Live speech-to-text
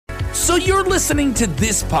So you're listening to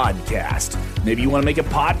this podcast. Maybe you want to make a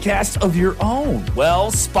podcast of your own.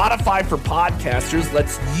 Well, Spotify for Podcasters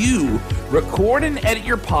lets you record and edit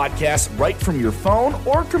your podcast right from your phone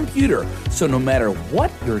or computer. So no matter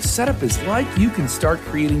what your setup is like, you can start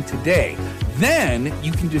creating today. Then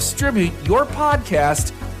you can distribute your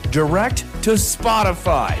podcast direct to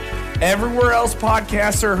Spotify. Everywhere else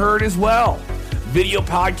podcasts are heard as well. Video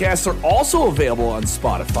podcasts are also available on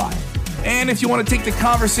Spotify. And if you want to take the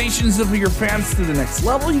conversations of your fans to the next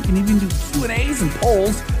level, you can even do Q&As and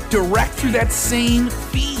polls direct through that same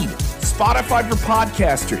feed. Spotify for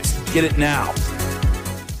Podcasters. Get it now.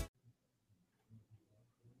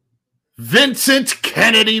 Vincent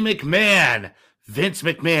Kennedy McMahon. Vince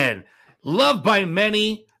McMahon, loved by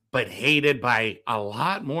many, but hated by a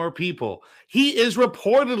lot more people. He is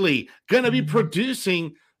reportedly going to be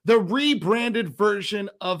producing the rebranded version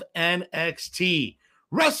of NXT.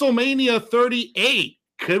 WrestleMania 38.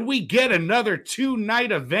 Could we get another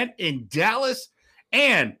two-night event in Dallas?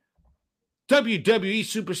 And WWE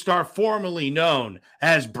superstar formerly known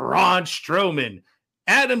as Braun Strowman,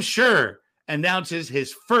 Adam Scherr, announces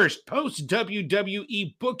his first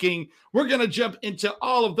post-WWE booking. We're going to jump into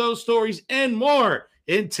all of those stories and more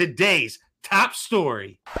in today's top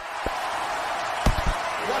story. Watch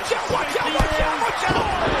out, watch out, watch out, watch out!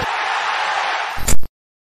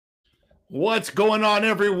 What's going on,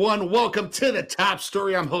 everyone? Welcome to the top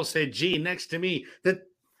story. I'm Jose G. Next to me, the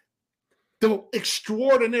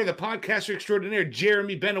extraordinaire, the podcaster extraordinaire,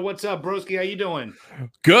 Jeremy Bennett. What's up, broski? How you doing?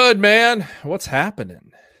 Good, man. What's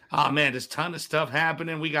happening? Oh, man, there's a ton of stuff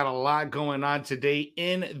happening. We got a lot going on today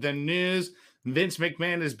in the news. Vince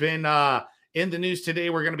McMahon has been in the news today.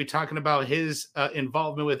 We're going to be talking about his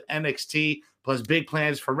involvement with NXT, plus big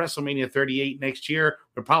plans for WrestleMania 38 next year.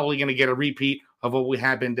 We're probably going to get a repeat of what we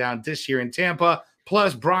had been down this year in Tampa,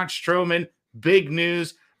 plus Braun Strowman. Big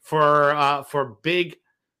news for big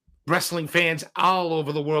wrestling fans all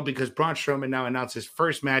over the world because Braun Strowman now announced his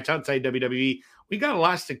first match outside WWE. We got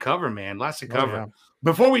lots to cover, man. Lots to cover. Yeah.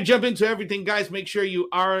 Before we jump into everything, guys, make sure you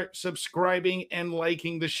are subscribing and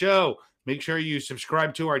liking the show. Make sure you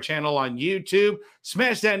subscribe to our channel on YouTube.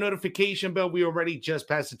 Smash that notification bell. We already just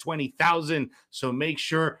passed the 20,000. So make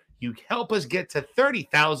sure you help us get to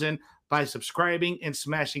 30,000 by subscribing and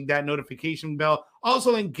smashing that notification bell.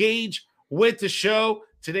 Also engage with the show.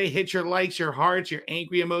 Today, hit your likes, your hearts, your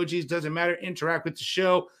angry emojis. Doesn't matter. Interact with the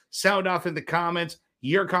show. Sound off in the comments.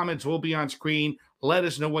 Your comments will be on screen. Let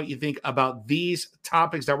us know what you think about these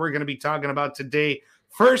topics that we're going to be talking about today.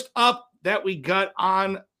 First up that we got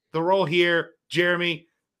on the roll here, Jeremy,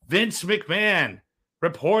 Vince McMahon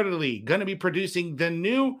reportedly going to be producing the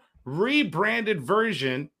new rebranded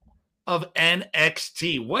version of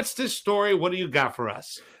NXT. What's this story? What do you got for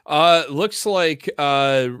us? Looks like,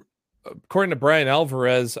 according to Brian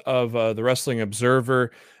Alvarez of the Wrestling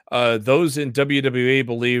Observer, those in WWE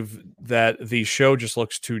believe that the show just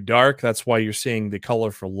looks too dark. That's why you're seeing the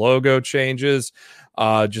colorful logo changes,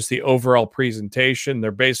 just the overall presentation.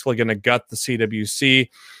 They're basically going to gut the CWC.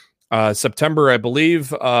 September, I believe,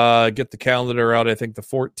 get the calendar out. I think the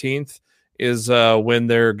 14th is when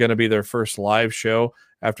they're going to be their first live show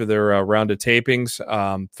after their round of tapings.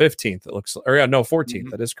 15th, it looks, or yeah, no,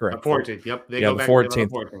 14th. That is correct. The 14th, yep. They go back the 14th. To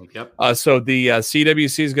the 14th, yep. So the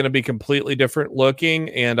CWC is going to be completely different looking,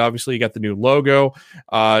 and obviously you got the new logo,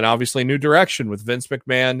 and obviously new direction with Vince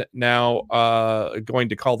McMahon now going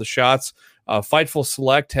to call the shots. Fightful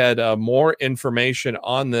Select had more information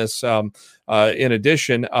on this. In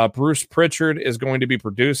addition, Bruce Pritchard is going to be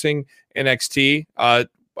producing NXT.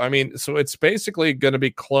 So it's basically going to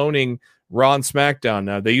be cloning Raw and SmackDown.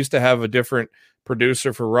 Now, they used to have a different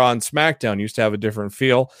producer for Raw and SmackDown, used to have a different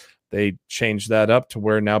feel. They changed that up to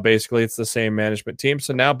where now basically it's the same management team.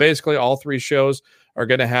 So now basically all three shows are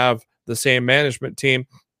going to have the same management team.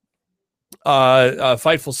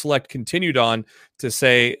 Fightful Select continued on to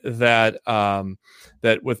say that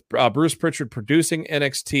that with Bruce Pritchard producing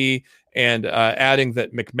NXT and adding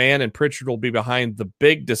that McMahon and Pritchard will be behind the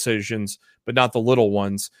big decisions, but not the little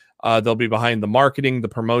ones. They'll be behind the marketing, the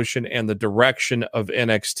promotion, and the direction of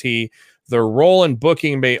NXT. Their role in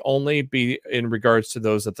booking may only be in regards to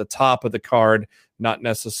those at the top of the card, not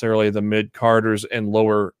necessarily the mid-carders and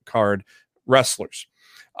lower card wrestlers.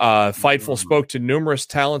 Fightful spoke to numerous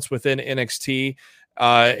talents within NXT,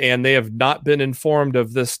 and they have not been informed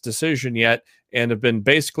of this decision yet and have been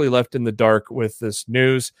basically left in the dark with this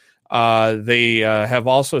news. They have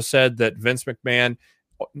also said that Vince McMahon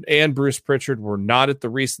and Bruce Pritchard were not at the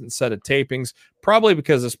recent set of tapings, probably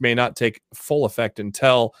because this may not take full effect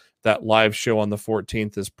until that live show on the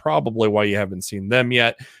 14th is probably why you haven't seen them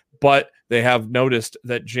yet. But they have noticed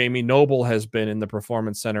that Jamie Noble has been in the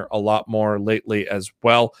Performance Center a lot more lately as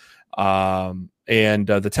well. And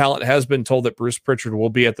the talent has been told that Bruce Pritchard will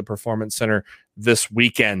be at the Performance Center this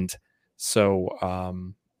weekend. So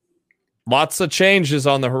lots of changes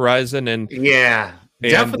on the horizon. And yeah,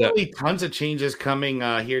 definitely tons of changes coming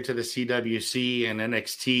here to the CWC and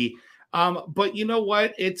NXT. But you know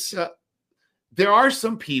what? It's there are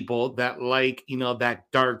some people that like, that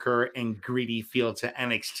darker and gritty feel to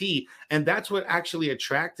NXT. And that's what actually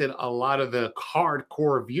attracted a lot of the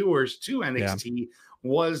hardcore viewers to NXT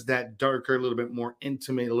was that darker, a little bit more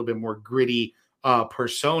intimate, a little bit more gritty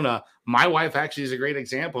persona. My wife actually is a great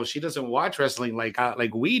example. She doesn't watch wrestling like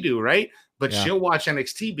we do, right? But she'll watch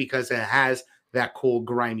NXT because it has that cool,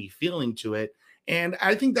 grimy feeling to it. And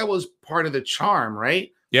I think that was part of the charm, right?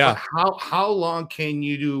 Yeah. But how long can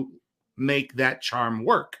you make that charm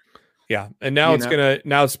work? Yeah. And now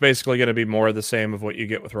it's basically gonna be more of the same of what you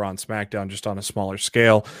get with Raw and SmackDown, just on a smaller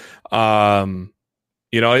scale. The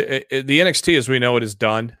NXT as we know it is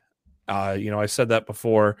done. I said that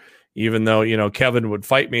before, even though Kevin would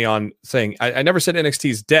fight me on saying I never said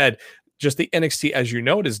NXT is dead. Just the NXT as you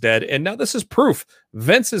know it is dead. And now this is proof.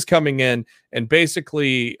 Vince is coming in and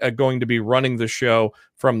basically going to be running the show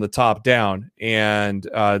from the top down. And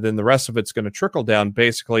then the rest of it's going to trickle down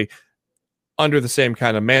basically under the same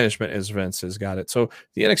kind of management as Vince has got it. So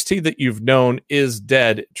the NXT that you've known is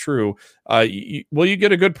dead. True. Will you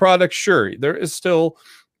get a good product? Sure. There is still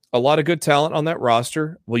a lot of good talent on that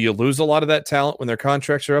roster. Will you lose a lot of that talent when their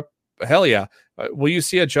contracts are up? Hell yeah. Will you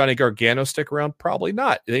see a Johnny Gargano stick around? Probably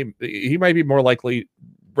not. He might be more likely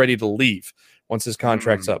ready to leave once his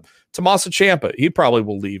contract's up. Tommaso Ciampa, he probably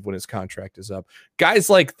will leave when his contract is up. Guys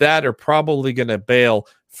like that are probably going to bail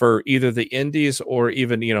for either the indies or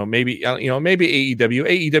even, maybe AEW.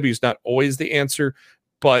 AEW is not always the answer,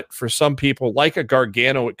 but for some people like a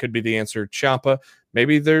Gargano, it could be the answer. Ciampa,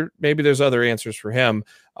 maybe there's other answers for him.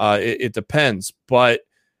 It depends, but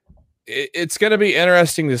it's going to be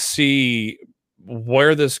interesting to see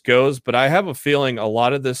where this goes, but I have a feeling a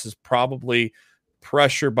lot of this is probably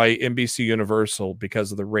pressure by NBC Universal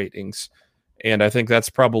because of the ratings. And I think that's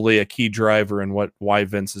probably a key driver in why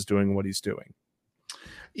Vince is doing what he's doing.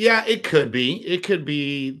 Yeah, it could be. It could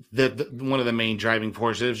be the one of the main driving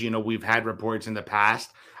forces. We've had reports in the past.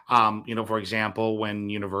 For example, when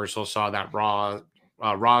Universal saw that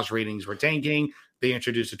Raw's ratings were tanking, they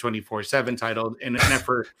introduced a 24/7 title in an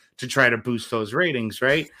effort to try to boost those ratings,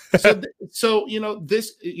 right? So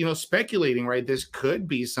this, speculating, right? This could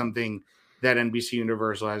be something that NBC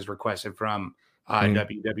Universal has requested from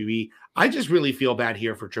WWE. I just really feel bad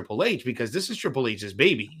here for Triple H because this is Triple H's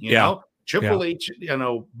baby, you know? Triple H,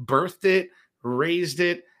 birthed it, raised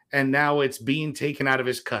it, and now it's being taken out of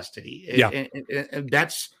his custody. And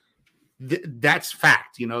that's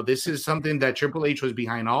fact. This is something that Triple H was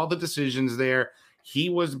behind all the decisions there. He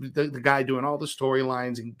was the guy doing all the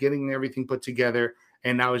storylines and getting everything put together,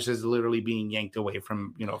 and now it's just literally being yanked away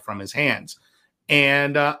from his hands.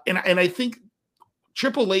 And I think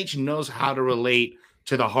Triple H knows how to relate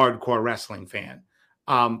to the hardcore wrestling fan,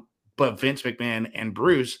 but Vince McMahon and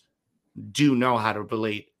Bruce do know how to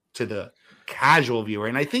relate to the casual viewer,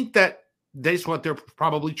 and I think that's what they're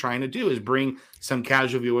probably trying to do is bring some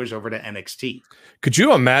casual viewers over to NXT. Could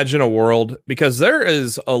you imagine a world, because there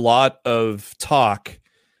is a lot of talk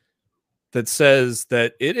that says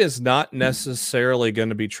that it is not necessarily going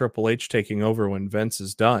to be Triple H taking over when Vince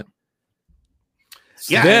is done.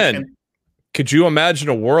 Yeah. Then could you imagine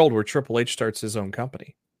a world where Triple H starts his own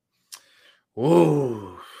company?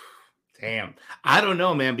 Oh, damn. I don't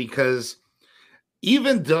know, man, because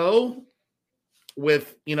even though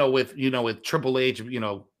with Triple H,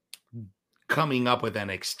 coming up with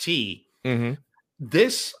NXT,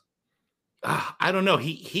 this, I don't know.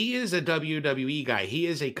 He is a WWE guy. He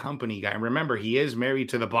is a company guy. Remember, he is married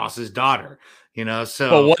to the boss's daughter,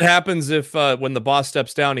 so. Well, what happens if when the boss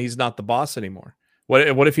steps down, he's not the boss anymore?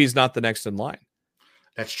 What if he's not the next in line?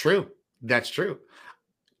 That's true.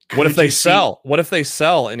 What if they sell? What if they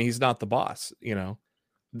sell and he's not the boss,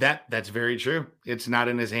 That's very true. It's not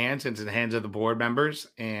in his hands. It's in the hands of the board members.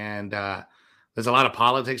 And there's a lot of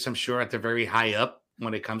politics, I'm sure, at the very high up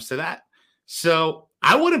when it comes to that. So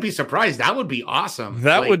I wouldn't be surprised. That would be awesome.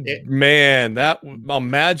 Imagine.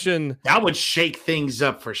 That would shake things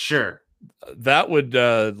up for sure. That would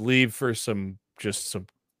leave for some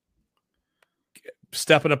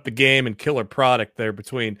stepping up the game and killer product there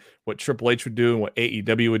between what Triple H would do and what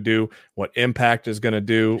AEW would do, what Impact is going to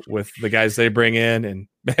do with the guys they bring in. And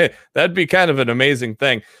that'd be kind of an amazing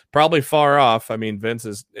thing. Probably far off. I mean, Vince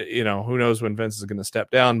is, who knows when Vince is going to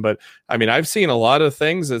step down. But I mean, I've seen a lot of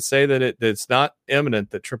things that say that it's not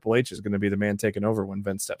imminent that Triple H is going to be the man taking over when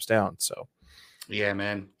Vince steps down. So. Yeah,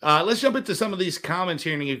 man. Let's jump into some of these comments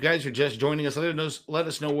here. And you guys are just joining us. Let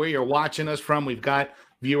us know where you're watching us from. We've got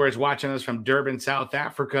viewers watching us from Durban, South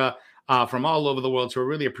Africa, from all over the world. So we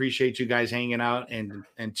really appreciate you guys hanging out and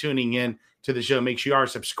tuning in to the show. Make sure you are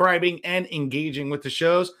subscribing and engaging with the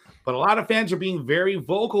shows. But a lot of fans are being very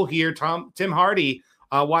vocal here. Tim Hardy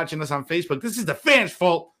watching us on Facebook. This is the fans'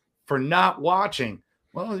 fault for not watching.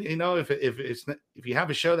 Well, if you have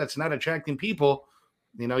a show that's not attracting people,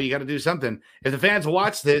 you got to do something. If the fans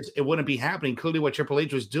watch this, it wouldn't be happening. Clearly, what Triple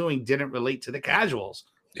H was doing didn't relate to the casuals.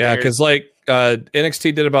 Yeah, because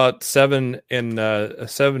NXT did about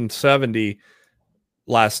 770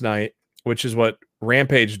 last night, which is what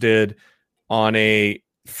Rampage did on a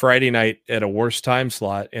Friday night at a worse time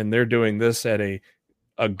slot, and they're doing this at a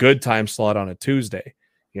good time slot on a Tuesday.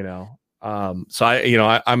 So I'm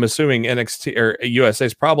assuming NXT or USA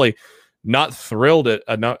is probably not thrilled at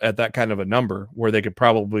that kind of a number where they could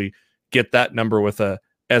probably get that number with a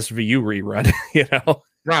SVU rerun.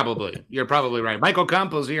 Probably. You're probably right. Michael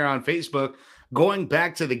Campos here on Facebook, going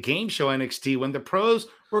back to the game show NXT when the pros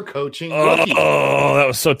were coaching rookies. Oh, that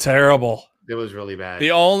was so terrible. It was really bad.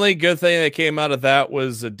 The only good thing that came out of that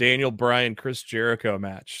was a Daniel Bryan, Chris Jericho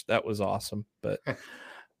match. That was awesome. But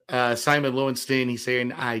Simon Lowenstein, he's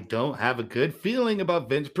saying, I don't have a good feeling about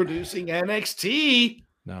Vince producing NXT.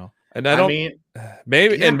 No. And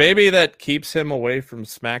maybe that keeps him away from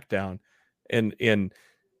SmackDown. And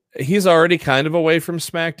he's already kind of away from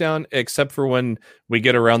SmackDown, except for when we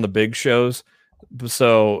get around the big shows.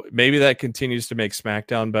 So maybe that continues to make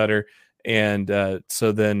SmackDown better. And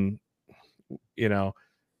so then, I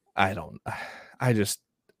don't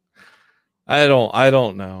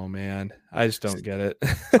know, man. I just don't get it.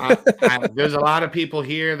 There's a lot of people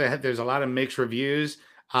here there's a lot of mixed reviews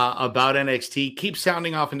about NXT. Keep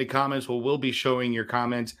sounding off in the comments. We'll be showing your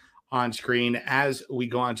comments on screen as we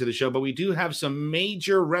go on to the show. But we do have some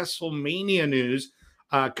major WrestleMania news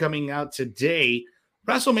coming out today.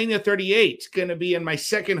 WrestleMania 38 is going to be in my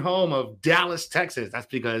second home of Dallas, Texas. That's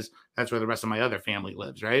because that's where the rest of my other family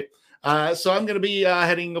lives, right? So I'm going to be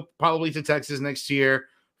heading probably to Texas next year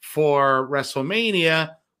for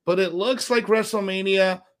WrestleMania. But it looks like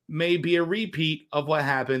WrestleMania may be a repeat of what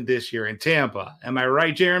happened this year in Tampa. Am I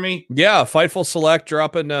right, Jeremy? Yeah, Fightful Select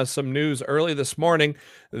dropping some news early this morning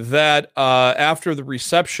that after the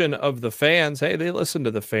reception of the fans, hey, they listen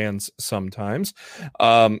to the fans sometimes.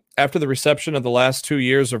 After the reception of the last 2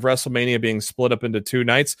 years of WrestleMania being split up into two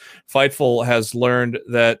nights, Fightful has learned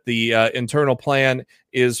that the internal plan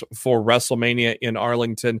is for WrestleMania in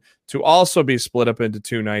Arlington to also be split up into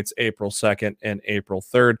two nights, April 2nd and April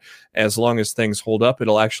 3rd. As long as things hold up,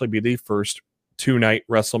 it'll actually be the first two-night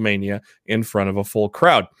WrestleMania in front of a full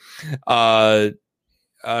crowd. Of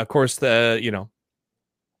course, the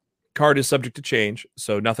card is subject to change,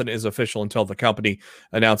 so nothing is official until the company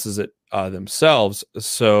announces it themselves.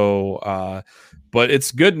 So, but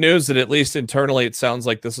it's good news that at least internally it sounds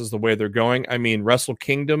like this is the way they're going. I mean, Wrestle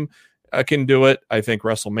Kingdom can do it. I think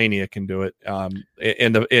WrestleMania can do it. And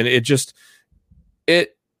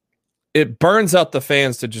it burns out the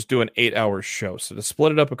fans to just do an 8-hour show. So to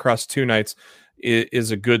split it up across two nights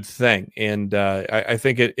is a good thing. And I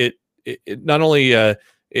think it not only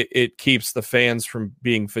it keeps the fans from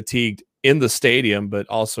being fatigued in the stadium, but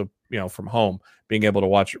also, from home, being able to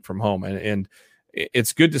watch it from home. And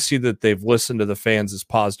it's good to see that they've listened to the fans'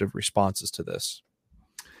 positive responses to this.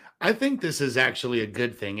 I think this is actually a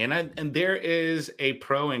good thing. And there is a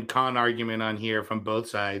pro and con argument on here from both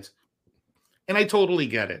sides. And I totally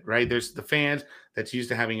get it, right? There's the fans that's used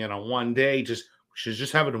to having it on one day, should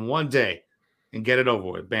just have it in one day and get it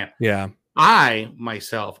over with. Bam. Yeah. I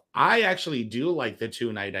actually do like the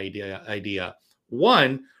 2-night idea.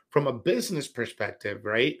 One, from a business perspective,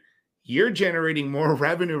 right? You're generating more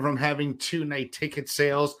revenue from having 2-night ticket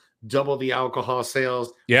sales, double the alcohol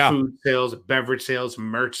sales, food sales, beverage sales,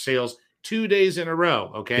 merch sales, 2 days in a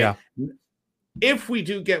row. Okay. Yeah. If we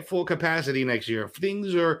do get full capacity next year, if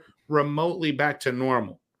things are remotely back to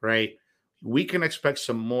normal, right? We can expect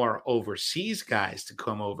some more overseas guys to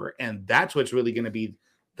come over. And that's what's really going to be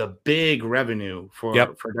the big revenue for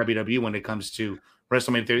WWE when it comes to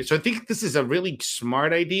WrestleMania 30. So I think this is a really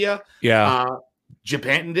smart idea. Yeah.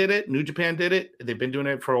 Japan did it. New Japan did it. They've been doing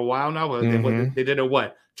it for a while now. Mm-hmm. They did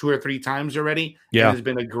it 2 or 3 times already. Yeah. And it's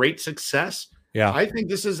been a great success. Yeah. I think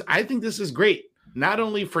this is great. not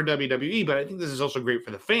only for WWE, but I think this is also great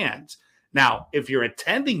for the fans. Now, if you're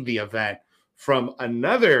attending the event from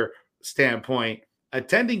another standpoint,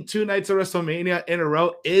 attending 2 nights of WrestleMania in a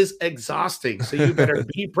row is exhausting. So you better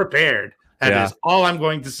be prepared. That is all I'm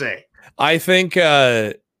going to say. I think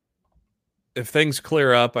if things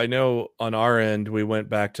clear up, I know on our end, we went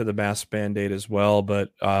back to the mask mandate as well,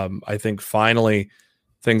 but I think finally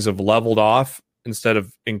things have leveled off instead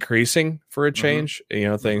of increasing for a change.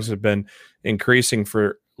 Things have been increasing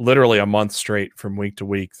for literally a month straight from week to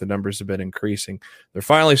week. The numbers have been increasing. They're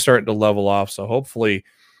finally starting to level off. So hopefully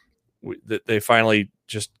they finally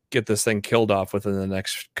just get this thing killed off within the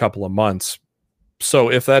next couple of months. So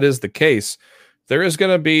if that is the case, there is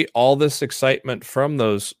going to be all this excitement from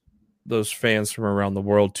those fans from around the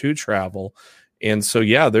world to travel. And so,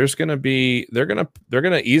 there's going to be, they're going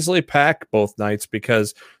to easily pack both nights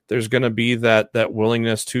because there's going to be that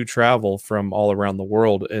willingness to travel from all around the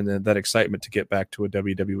world and that excitement to get back to a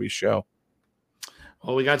WWE show.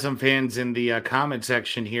 Well, we got some fans in the comment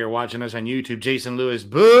section here watching us on YouTube. Jason Lewis,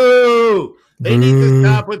 boo! They need to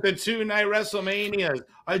stop with the 2-night WrestleManias.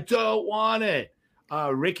 I don't want it.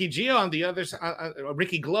 Ricky Glow on the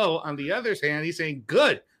other hand, he's saying,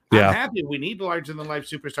 good. I'm happy. We need larger-than-life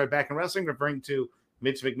superstar back in wrestling, referring to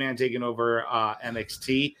Vince McMahon taking over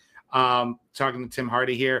NXT. Talking to Tim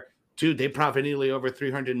Hardy here. Dude, they profit nearly over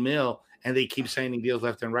 $300 million, and they keep signing deals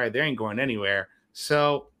left and right. They ain't going anywhere.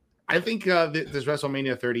 So I think this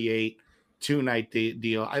WrestleMania 38 2-night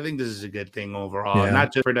deal, I think this is a good thing overall.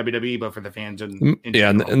 Not just for WWE, but for the fans. And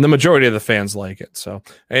the majority of the fans like it. So,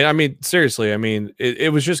 and I mean, seriously,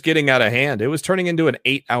 it was just getting out of hand. It was turning into an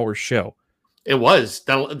 8-hour show. It was.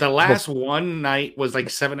 The last one night was like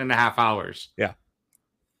 7.5 hours.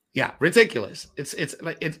 Yeah, ridiculous. It's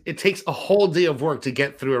like it takes a whole day of work to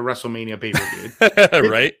get through a WrestleMania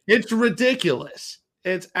pay-per-view. Right? It's ridiculous.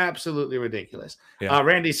 It's absolutely ridiculous.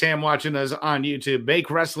 Randy Sam watching us on YouTube.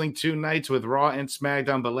 Make wrestling 2 nights with Raw and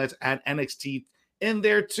SmackDown, but let's add NXT in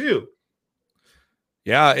there too.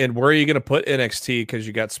 Yeah, and where are you going to put NXT? Because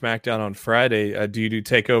you got SmackDown on Friday. Do you do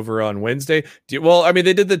TakeOver on Wednesday? They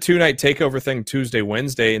did the 2-night TakeOver thing Tuesday,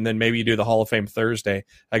 Wednesday, and then maybe you do the Hall of Fame Thursday.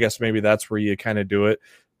 I guess maybe that's where you kind of do it.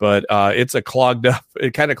 But it's a clogged up.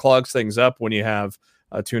 It kind of clogs things up when you have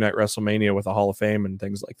a 2-night WrestleMania with a Hall of Fame and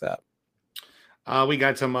things like that. We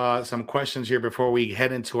got some questions here before we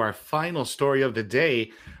head into our final story of the day.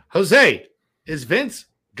 Jose, is Vince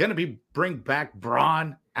going to bring back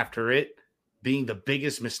Braun after it being the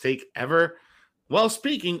biggest mistake ever? Well,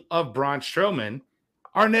 speaking of Braun Strowman,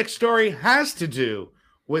 our next story has to do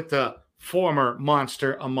with the former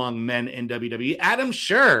monster among men in WWE. Adam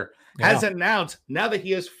Scherr has announced, now that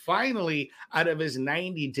he is finally out of his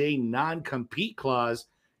 90-day non-compete clause,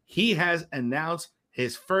 he has announced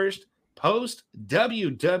his first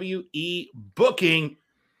post-WWE booking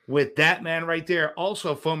with that man right there,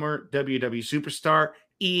 also former WWE superstar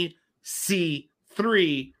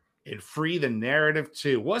EC3, and Free the Narrative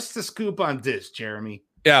too. What's the scoop on this, Jeremy?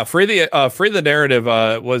 Yeah, Free the Narrative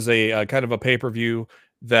was a kind of a pay-per-view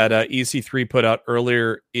that EC3 put out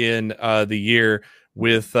earlier in the year.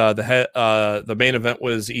 With the main event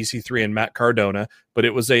was EC3 and Matt Cardona, but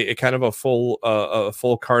it was a kind of a full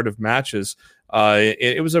card of matches.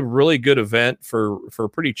 It was a really good event for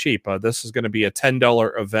pretty cheap. This is going to be a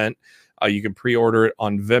 $10 event. You can pre-order it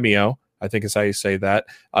on Vimeo, I think is how you say that.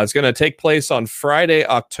 It's going to take place on Friday,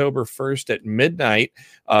 October 1st at midnight.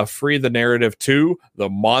 Free the Narrative 2, The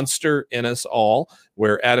Monster in Us All,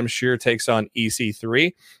 where Adam Scherr takes on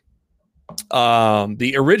EC3.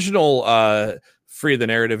 The original Free the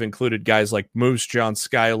Narrative included guys like Moose, John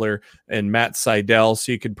Schuyler, and Matt Sydal,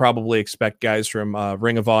 so you could probably expect guys from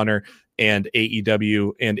Ring of Honor and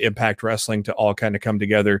AEW and Impact Wrestling to all kind of come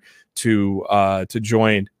together to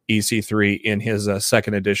join EC3 in his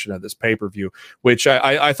second edition of this pay-per-view, which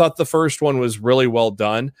I thought the first one was really well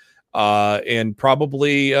done, and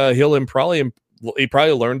probably he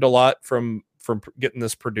probably learned a lot from getting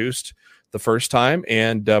this produced the first time,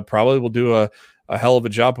 and probably will do a hell of a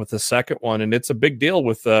job with the second one. And it's a big deal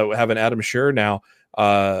with having Adam Scherr now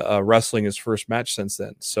wrestling his first match since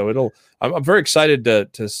then. So I'm very excited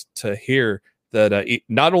to hear that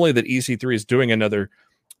not only that EC3 is doing another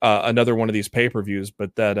one of these pay-per-views,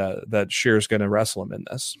 but that Scherr is going to wrestle him in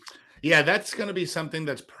this. Yeah, that's going to be something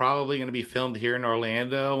that's probably going to be filmed here in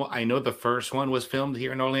Orlando. I know the first one was filmed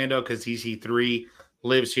here in Orlando because EC3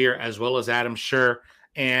 lives here, as well as Adam Scherr.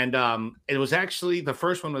 And it was actually, the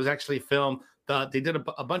first one was actually filmed. They did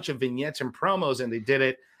a bunch of vignettes and promos, and they did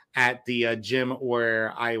it at the gym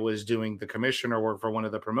where I was doing the commissioner work for one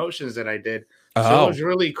of the promotions that I did. So it was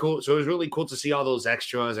really cool. So it was really cool to see all those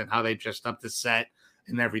extras and how they dressed up the set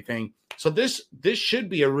and everything. So this should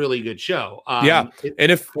be a really good show. And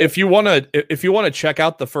if you want to check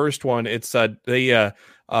out the first one, it's they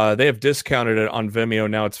have discounted it on Vimeo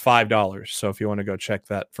now. It's $5. So if you want to go check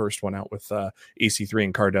that first one out with EC3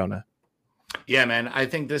 and Cardona. Yeah, man, I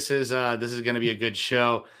think this is going to be a good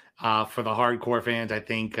show for the hardcore fans. I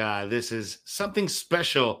think this is something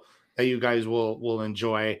special that you guys will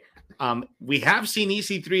enjoy. We have seen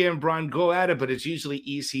EC3 and Braun go at it, but it's usually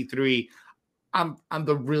EC3 on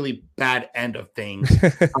the really bad end of things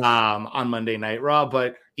on Monday Night Raw.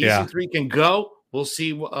 But EC3 can go. We'll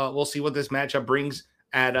see what this matchup brings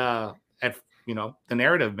at the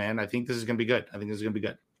narrative, man. I think this is going to be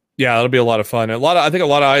good. Yeah, it'll be a lot of fun. I think a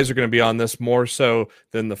lot of eyes are going to be on this more so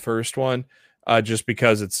than the first one, just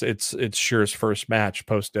because it's Shure's first match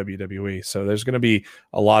post WWE. So there's going to be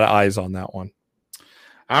a lot of eyes on that one.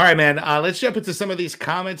 All right, man. Let's jump into some of these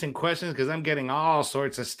comments and questions because I'm getting all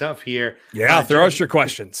sorts of stuff here. Yeah, throw us your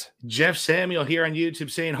questions. Jeff Samuel here on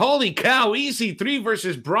YouTube saying, "Holy cow, EC3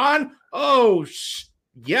 versus Braun! Oh,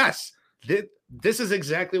 yes, this is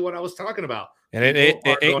exactly what I was talking about." And it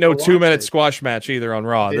ain't no 2-minute squash match either on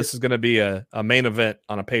Raw. This is going to be a main event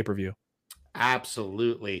on a pay-per-view.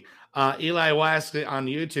 Absolutely. Eli West on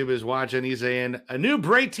YouTube is watching. He's saying, "A new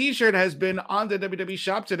Bray t-shirt has been on the WWE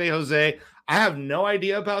shop today, Jose. I have no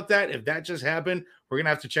idea about that. If that just happened, we're going to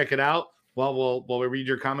have to check it out. While we read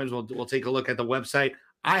your comments, we'll take a look at the website.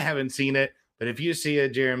 I haven't seen it, but if you see it,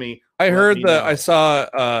 Jeremy, I saw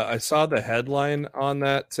the headline on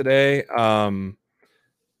that today. Let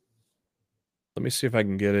me see if I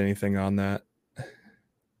can get anything on that.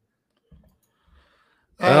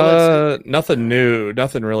 Nothing new,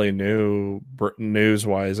 nothing really new news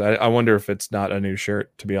wise. I wonder if it's not a new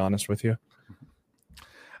shirt, to be honest with you.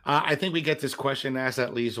 I think we get this question asked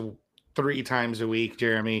at least 3 times a week,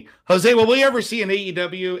 Jeremy. Jose, will we ever see an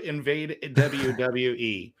AEW invade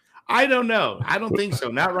WWE? I don't know. I don't think so.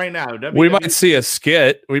 Not right now. We might see a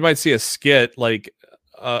skit. Like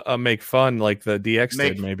a make fun like the DX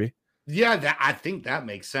did, maybe. Yeah, I think that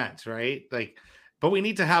makes sense, right? Like, but we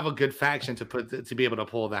need to have a good faction to be able to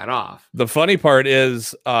pull that off. The funny part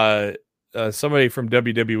is somebody from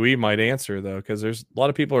WWE might answer, though, because there's a lot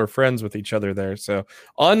of people who are friends with each other there. So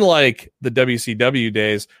unlike the WCW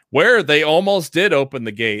days where they almost did open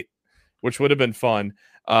the gate, which would have been fun,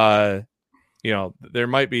 there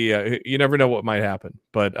might be you never know what might happen.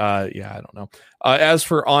 But I don't know. As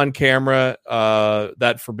for on camera,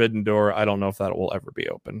 that forbidden door, I don't know if that will ever be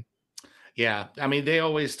open. Yeah, I mean, they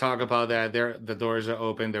always talk about that. The doors are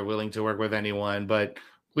open. They're willing to work with anyone, but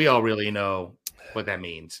we all really know what that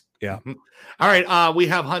means. Yeah. All right. We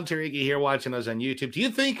have Hunter Iggy here watching us on YouTube. Do you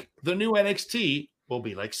think the new NXT will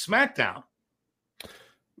be like SmackDown?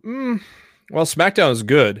 Well, SmackDown is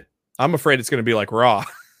good. I'm afraid it's going to be like Raw,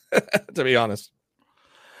 to be honest.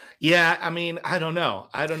 Yeah, I mean, I don't know.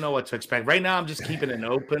 I don't know what to expect. Right now, I'm just keeping an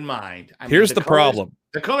open mind. Here's the problem.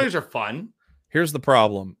 The colors are fun. Here's the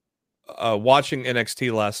problem. Watching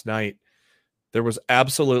NXT last night, there was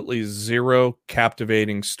absolutely zero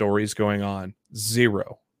captivating stories going on.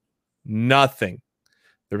 Zero. Nothing.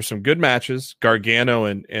 There were some good matches. Gargano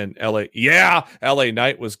and LA. Yeah, LA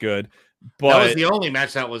Knight was good. But that was the only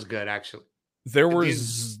match that was good, actually. There was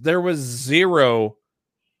zero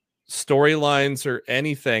storylines or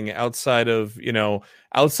anything outside of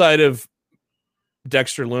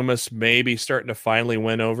Dexter Lumis maybe starting to finally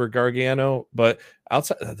win over Gargano, but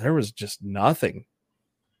outside there was just nothing.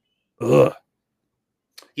 Ugh.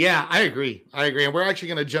 Yeah, I agree. And we're actually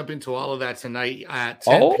going to jump into all of that tonight at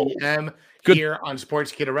 10 p.m. here on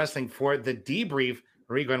Sportskeeda Wrestling for the debrief.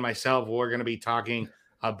 Rico and myself, we're going to be talking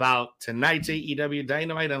about tonight's AEW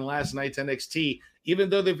Dynamite and last night's NXT. Even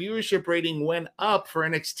though the viewership rating went up for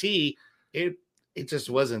NXT, it just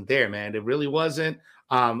wasn't there, man. It really wasn't.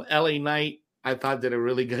 LA Knight, I thought, did a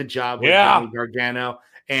really good job with Gargano,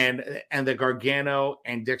 and the Gargano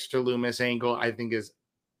and Dexter Lumis angle, I think is.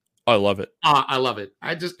 I love it. I love it.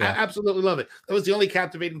 I absolutely love it. That was the only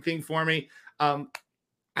captivating thing for me. I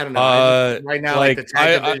don't know. Right now, like the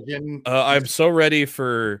tag division. I'm so ready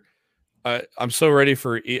for. I'm so ready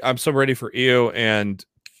for Io and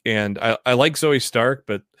I like Zoe Stark,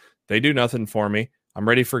 but they do nothing for me. I'm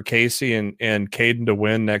ready for Casey and Caden to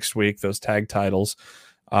win next week, those tag titles.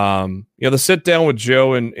 The sit down with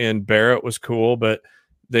Joe and Barrett was cool, but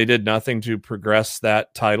they did nothing to progress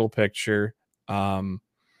that title picture.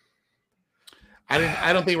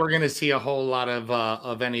 I don't think we're going to see a whole lot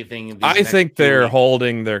of anything. I think they're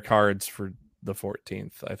holding their cards for the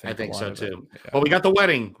 14th. I think so too. Yeah. Well, we got the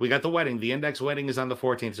wedding. The Index wedding is on the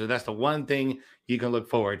 14th. So that's the one thing you can look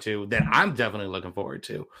forward to that I'm definitely looking forward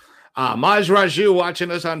to. Maj Raju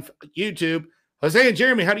watching us on YouTube. Jose and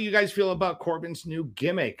Jeremy, how do you guys feel about Corbin's new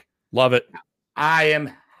gimmick? Love it. I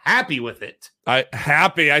am happy with it.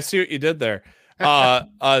 I see what you did there.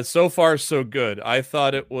 So far so good. I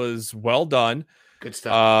thought it was well done. Good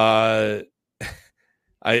stuff.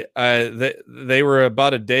 They were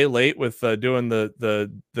about a day late with doing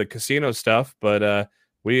the casino stuff, but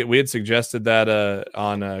we had suggested that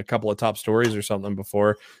on a couple of top stories or something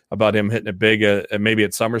before about him hitting it big, maybe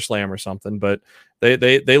at SummerSlam or something. But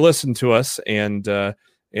they listened to us, and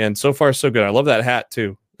so far so good. I love that hat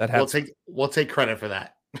too. That hat. We'll take credit for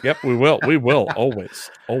that. Yep, we will. We will always.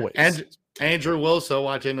 And Andrew Wilson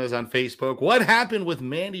watching us on Facebook. What happened with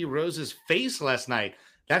Mandy Rose's face last night?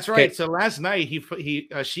 That's right. Okay. So last night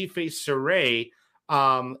she faced Saray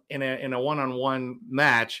in a one-on-one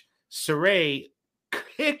match. Saray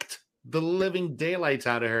kicked the living daylights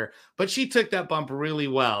out of her, but she took that bump really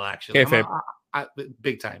well, actually.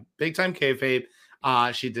 Big time kayfabe.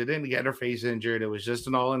 She didn't get her face injured. It was just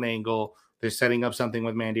an all-in angle. They're setting up something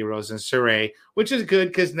with Mandy Rose and Saray, which is good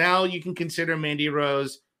because now you can consider Mandy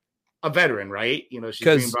Rose a veteran, right? You know, she's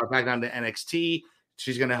being brought back down to NXT.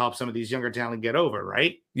 She's going to help some of these younger talent get over,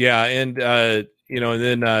 right? Yeah, and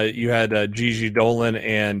then you had Gigi Dolan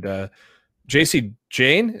and JC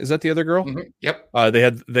Jane. Is that the other girl? Mm-hmm. Yep.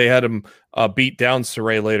 They had him beat down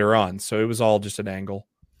Saray later on, so it was all just an angle.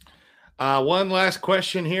 One last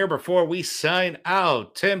question here before we sign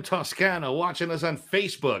out. Tim Toscano watching us on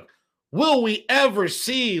Facebook. Will we ever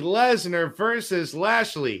see Lesnar versus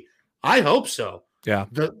Lashley? I hope so. Yeah.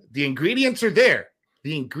 The ingredients are there.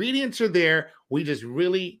 We just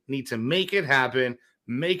really need to make it happen,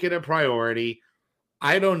 make it a priority.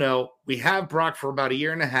 I don't know. We have Brock for about a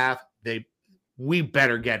year and a half. We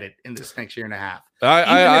better get it in this next year and a half.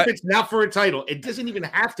 Even if it's not for a title, it doesn't even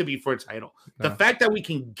have to be for a title. No. The fact that we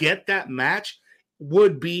can get that match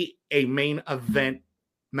would be a main event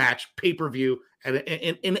match, pay-per-view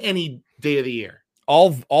in any day of the year.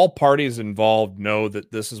 All parties involved know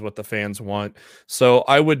that this is what the fans want. So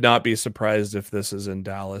I would not be surprised if this is in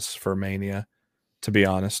Dallas for Mania, to be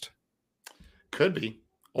honest. Could be.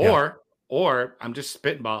 Or I'm just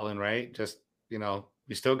spitballing, right? Just,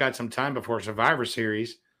 we still got some time before Survivor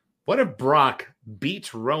Series. What if Brock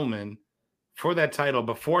beats Roman for that title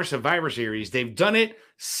before Survivor Series? They've done it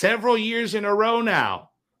several years in a row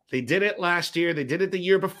now. They did it last year. They did it the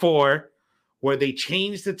year before, where they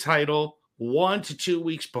changed the title 1 to 2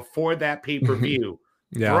 weeks before that pay-per-view.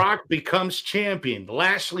 Yeah. Brock becomes champion.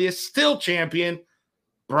 Lashley is still champion.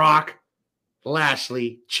 Brock,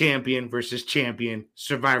 Lashley, champion versus champion,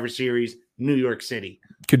 Survivor Series, New York City.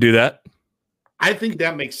 Could do that. I think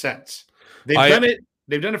that makes sense. They've done it.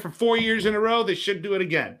 They've done it for 4 years in a row. They should do it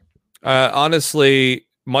again. Honestly,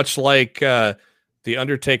 much like the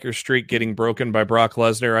Undertaker streak getting broken by Brock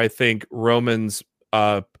Lesnar, I think Roman's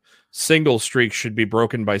single streak should be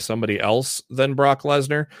broken by somebody else than Brock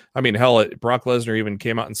Lesnar. I mean, hell, Brock Lesnar even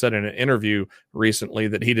came out and said in an interview recently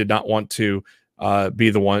that he did not want to be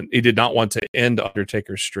the one. He did not want to end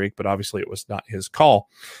Undertaker's streak, but obviously it was not his call.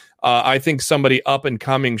 I think somebody up and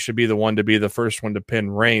coming should be the one to be the first one to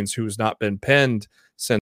pin Reigns, who's not been pinned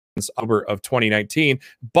since October of 2019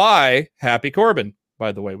 by Happy Corbin,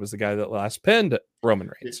 by the way, was the guy that last pinned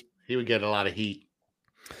Roman Reigns. He would get a lot of heat.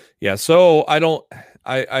 Yeah, so I don't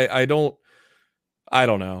know.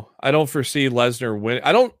 I don't foresee Lesnar win.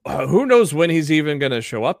 Who knows when he's even going to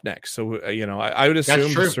show up next. So, I would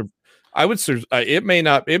assume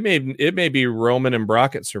it may be Roman and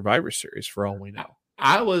Brock at Survivor Series for all we know.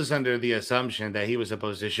 I was under the assumption that he was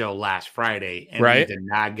supposed to show last Friday and right? We did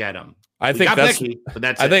not get him. I think Becky,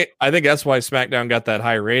 but I think that's why SmackDown got that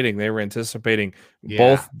high rating. They were anticipating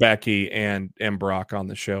both Becky and Brock on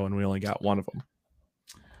the show, and we only got one of them.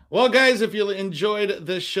 Well, guys, if you enjoyed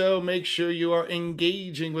the show, make sure you are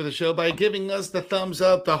engaging with the show by giving us the thumbs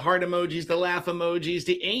up, the heart emojis, the laugh emojis,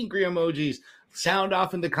 the angry emojis. Sound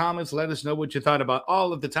off in the comments. Let us know what you thought about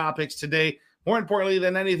all of the topics today. More importantly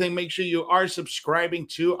than anything, make sure you are subscribing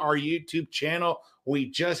to our YouTube channel. We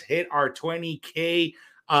just hit our 20K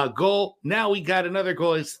goal. Now we got another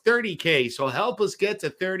goal. It's 30K. So help us get to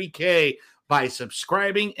 30K by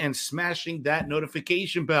subscribing and smashing that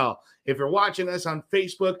notification bell. If you're watching us on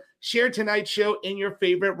Facebook, share tonight's show in your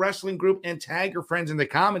favorite wrestling group and tag your friends in the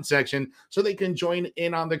comment section so they can join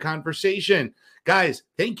in on the conversation. Guys,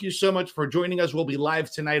 thank you so much for joining us. We'll be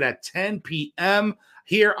live tonight at 10 p.m.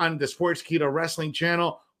 here on the Sportskeeda Wrestling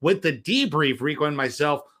channel with the debrief. Rico and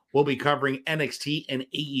myself will be covering NXT and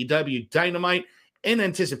AEW Dynamite in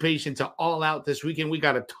anticipation to All Out this weekend. We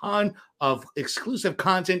got a ton of exclusive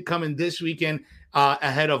content coming this weekend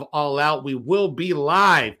ahead of All Out. We will be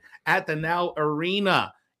live at the Now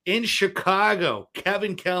Arena in Chicago.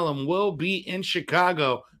 Kevin Kellum will be in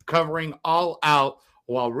Chicago covering All Out,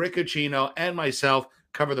 while Rick Ucchino and myself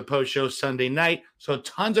cover the post-show Sunday night. So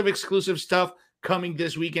tons of exclusive stuff coming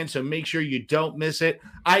this weekend, so make sure you don't miss it.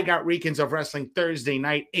 I got Weekends of Wrestling Thursday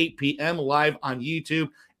night, 8 p.m. live on YouTube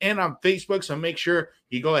and on Facebook, so make sure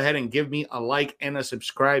you go ahead and give me a like and a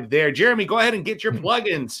subscribe there. Jeremy, go ahead and get your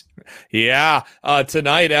plugins. Yeah,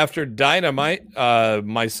 tonight after Dynamite,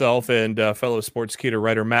 myself and fellow Sportskeeda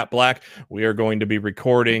writer Matt Black, we are going to be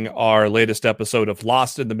recording our latest episode of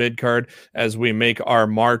Lost in the Midcard as we make our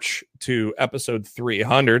march to episode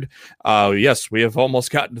 300. Yes, we have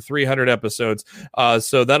almost gotten to 300 episodes.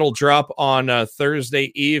 So that'll drop on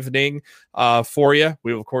Thursday evening for you.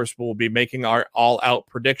 We, of course, will be making our all-out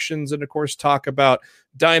predictions and, of course, talk about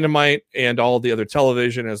Dynamite and all the other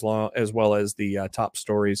television as well as the top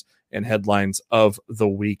stories and headlines of the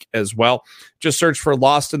week as well. Just search for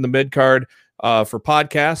Lost in the Midcard for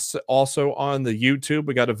podcasts. Also on the YouTube,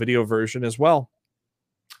 we got a video version as well.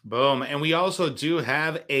 Boom. And we also do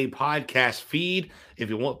have a podcast feed. If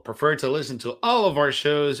you prefer to listen to all of our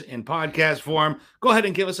shows in podcast form, go ahead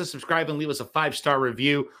and give us a subscribe and leave us a 5-star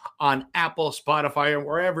review on Apple, Spotify, or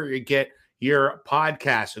wherever you get your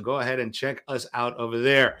podcast. So go ahead and check us out over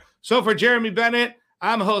there. So for Jeremy Bennett,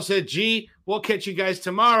 I'm Jose G. We'll catch you guys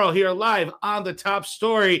tomorrow here live on The Top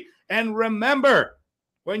Story. And remember,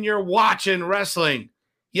 when you're watching wrestling,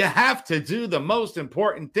 you have to do the most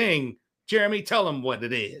important thing. Jeremy, tell them what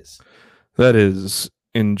it is. That is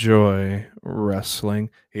enjoy wrestling.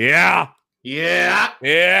 Yeah. Yeah.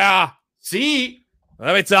 Yeah. See?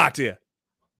 Let me talk to you.